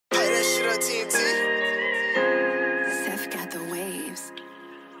up, TNT? Seth got the waves.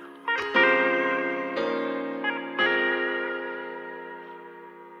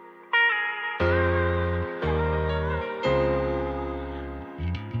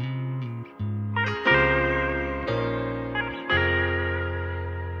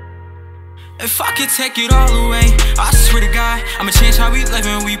 If I could take it all away, I swear to God, I'ma change how we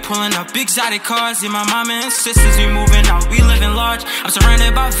living. We pulling up big exotic cars, and my mama and sisters, we moving out, we living large. I'm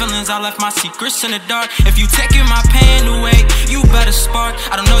surrounded by villains, I left my secrets in the dark. If you taking my pain away, you better spark.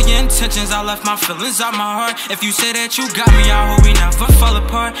 I don't know your intentions, I left my feelings out my heart. If you say that you got me, I hope we never fall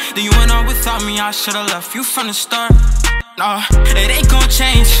apart. Then you went on without me, I should've left you from the start. Nah, it ain't gon'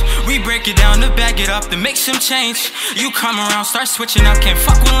 change. We break it down to back it up, to make some change. You come around, start switching up, can't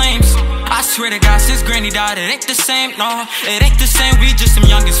fuck with lames. I swear to God, since granny died, it ain't the same, no. It ain't the same, we just some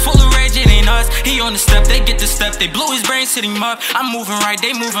youngins full of rage, it ain't us. He on the step, they get the step, they blew his brains, hit him up. I'm moving right,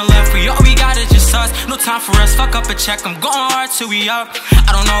 they moving left, we all we got is just us. No time for us, fuck up a check, I'm going hard till we up.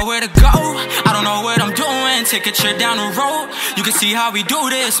 I don't know where to go, I don't know what I'm doing. Take a trip down the road, you can see how we do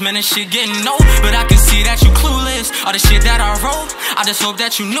this. Man, this shit getting old, but I can see that you clueless. All the shit that I wrote, I just hope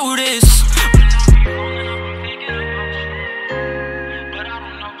that you knew this.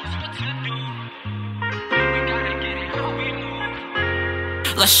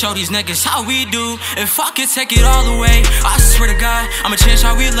 Let's show these niggas how we do. If I could take it all away, I swear to God, I'ma change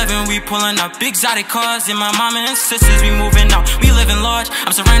how we living. We pulling up big exotic cars, and my mama and sisters, we moving out, we living large.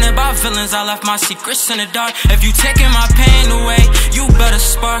 I'm surrounded by villains, I left my secrets in the dark. If you taking my pain away, you better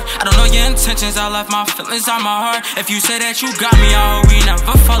spark. I don't know your intentions, I left my feelings out my heart. If you say that you got me, I hope we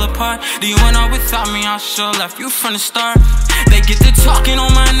never fall apart. Then you went on without me, I should've left you from the start. They get to talking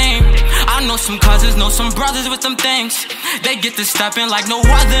on my name, I know some cousins, know some brothers with them things. They get to stepping like no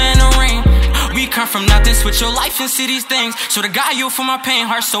other in the rain. We come from nothing, switch your life and see these things. So the guy you for my pain,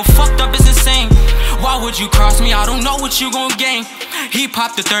 heart so fucked up is insane. Why would you cross me? I don't know what you gon' gain. He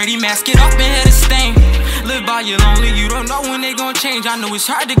popped the 30, mask it up and hit a stain. Live by your lonely, you don't know when they gon' change. I know it's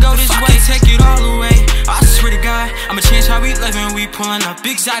hard to go this way, take it all away. I swear to God, I'ma change how we living. We pulling up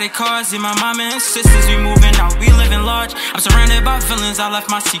big exotic cars, and my mama and sisters, we moving out, we living large. I'm surrounded by villains, I left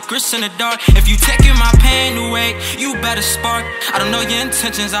my secrets in the dark. If you taking my pain away, you better spark. I don't know your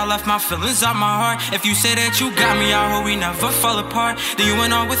intentions, I left my feelings out my heart. If you say that you got me, I hope we never fall apart. Then you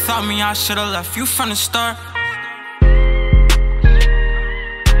went on without me, I should've left you from the start.